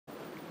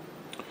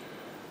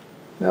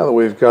Now that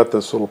we've got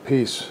this little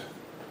piece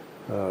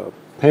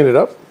painted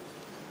up,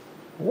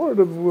 I wanted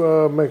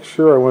to make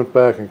sure I went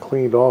back and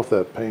cleaned off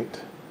that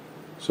paint.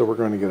 So we're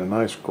going to get a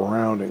nice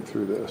grounding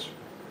through this.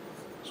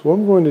 So what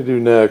I'm going to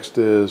do next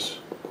is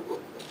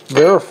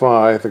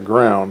verify the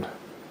ground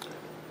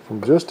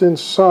from just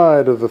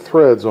inside of the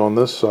threads on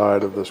this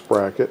side of this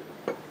bracket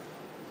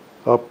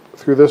up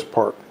through this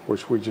part,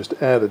 which we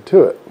just added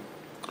to it.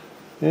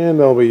 And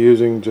I'll be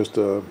using just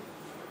a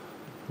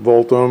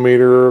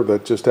voltometer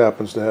that just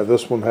happens to have,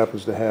 this one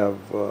happens to have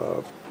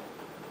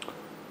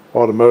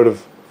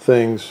automotive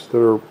things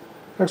that are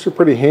actually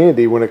pretty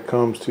handy when it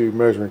comes to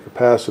measuring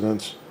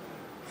capacitance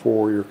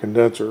for your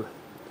condenser.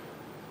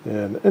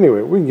 And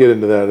anyway, we can get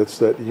into that. It's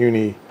that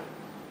Uni-T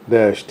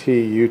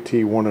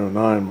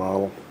UT109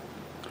 model.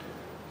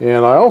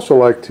 And I also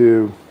like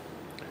to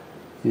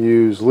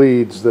use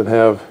leads that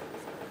have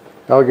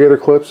alligator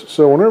clips.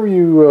 So whenever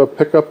you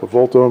pick up a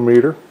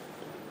voltometer,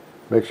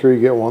 make sure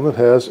you get one that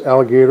has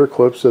alligator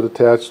clips that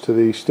attach to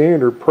the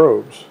standard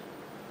probes.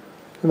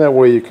 And that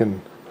way you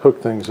can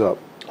hook things up.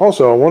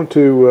 Also, I wanted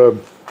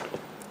to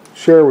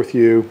share with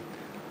you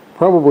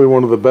probably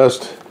one of the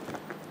best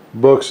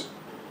books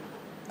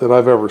that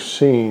I've ever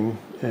seen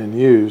and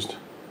used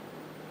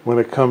when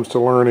it comes to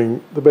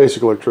learning the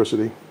basic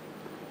electricity.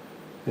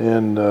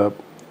 And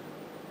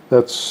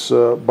that's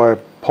by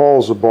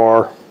Paul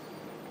Zabar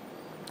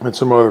and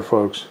some other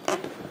folks.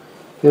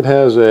 It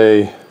has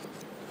a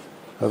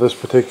this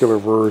particular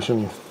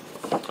version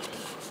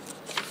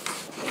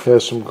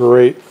has some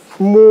great,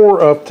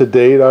 more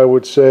up-to-date, I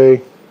would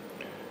say.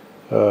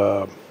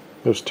 It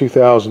was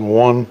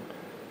 2001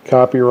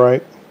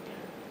 copyright.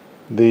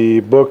 The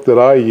book that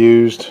I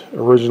used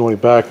originally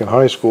back in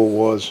high school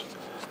was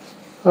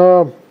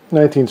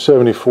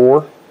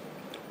 1974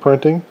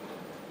 printing,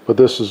 but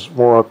this is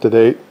more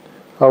up-to-date.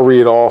 I'll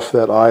read off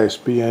that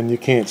ISBN. You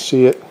can't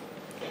see it.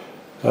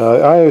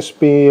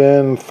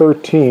 ISBN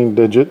 13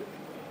 digit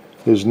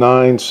is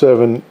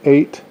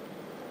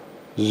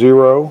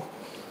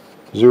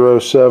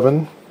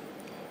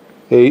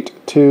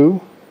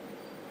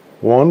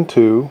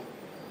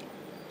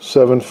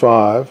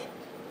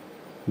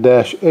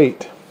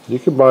You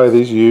can buy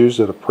these used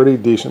at a pretty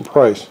decent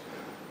price.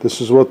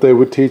 This is what they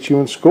would teach you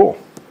in school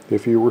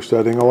if you were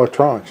studying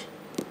electronics.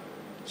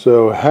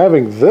 So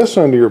having this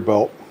under your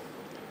belt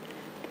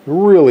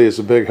really is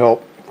a big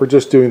help for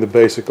just doing the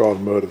basic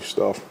automotive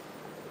stuff.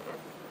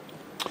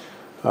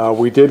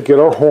 We did get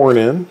our horn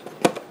in,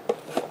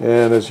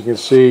 and as you can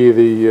see,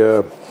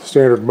 the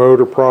Standard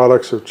Motor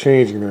products are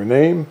changing their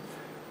name.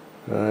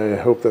 I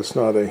hope that's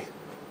not a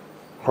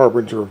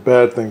harbinger of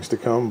bad things to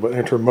come, but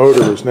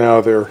Intermotor is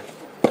now their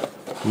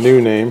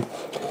new name.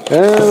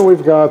 And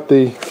we've got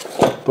the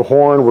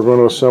horn. We're going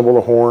to assemble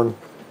the horn.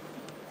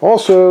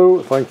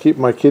 Also, if I can keep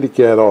my kitty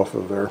cat off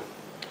of there,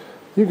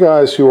 you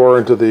guys who are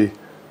into the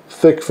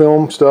thick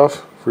film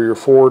stuff for your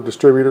Ford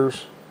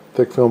distributors,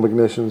 thick film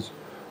ignitions,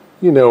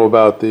 you know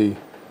about the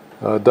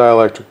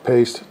dielectric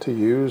paste to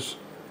use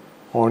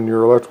on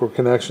your electrical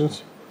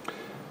connections.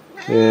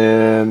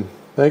 And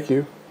thank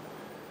you.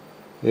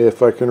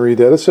 If I can read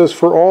that, it says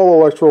for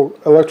all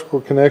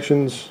electrical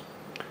connections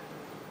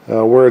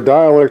where a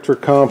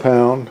dielectric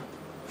compound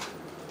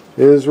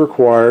is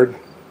required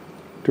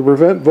to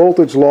prevent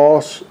voltage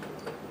loss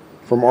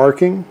from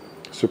arcing,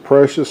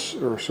 suppress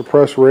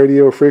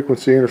radio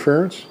frequency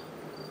interference,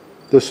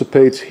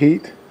 dissipates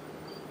heat,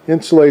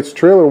 insulates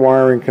trailer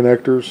wiring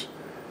connectors,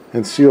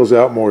 and seals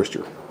out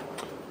moisture.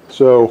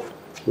 So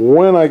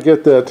when I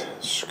get that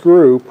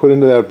screw put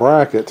into that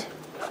bracket,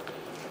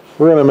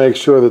 we're going to make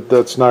sure that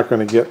that's not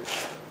going to get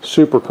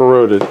super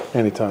corroded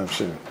anytime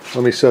soon.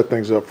 Let me set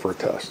things up for a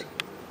test.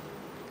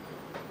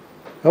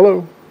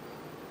 Hello.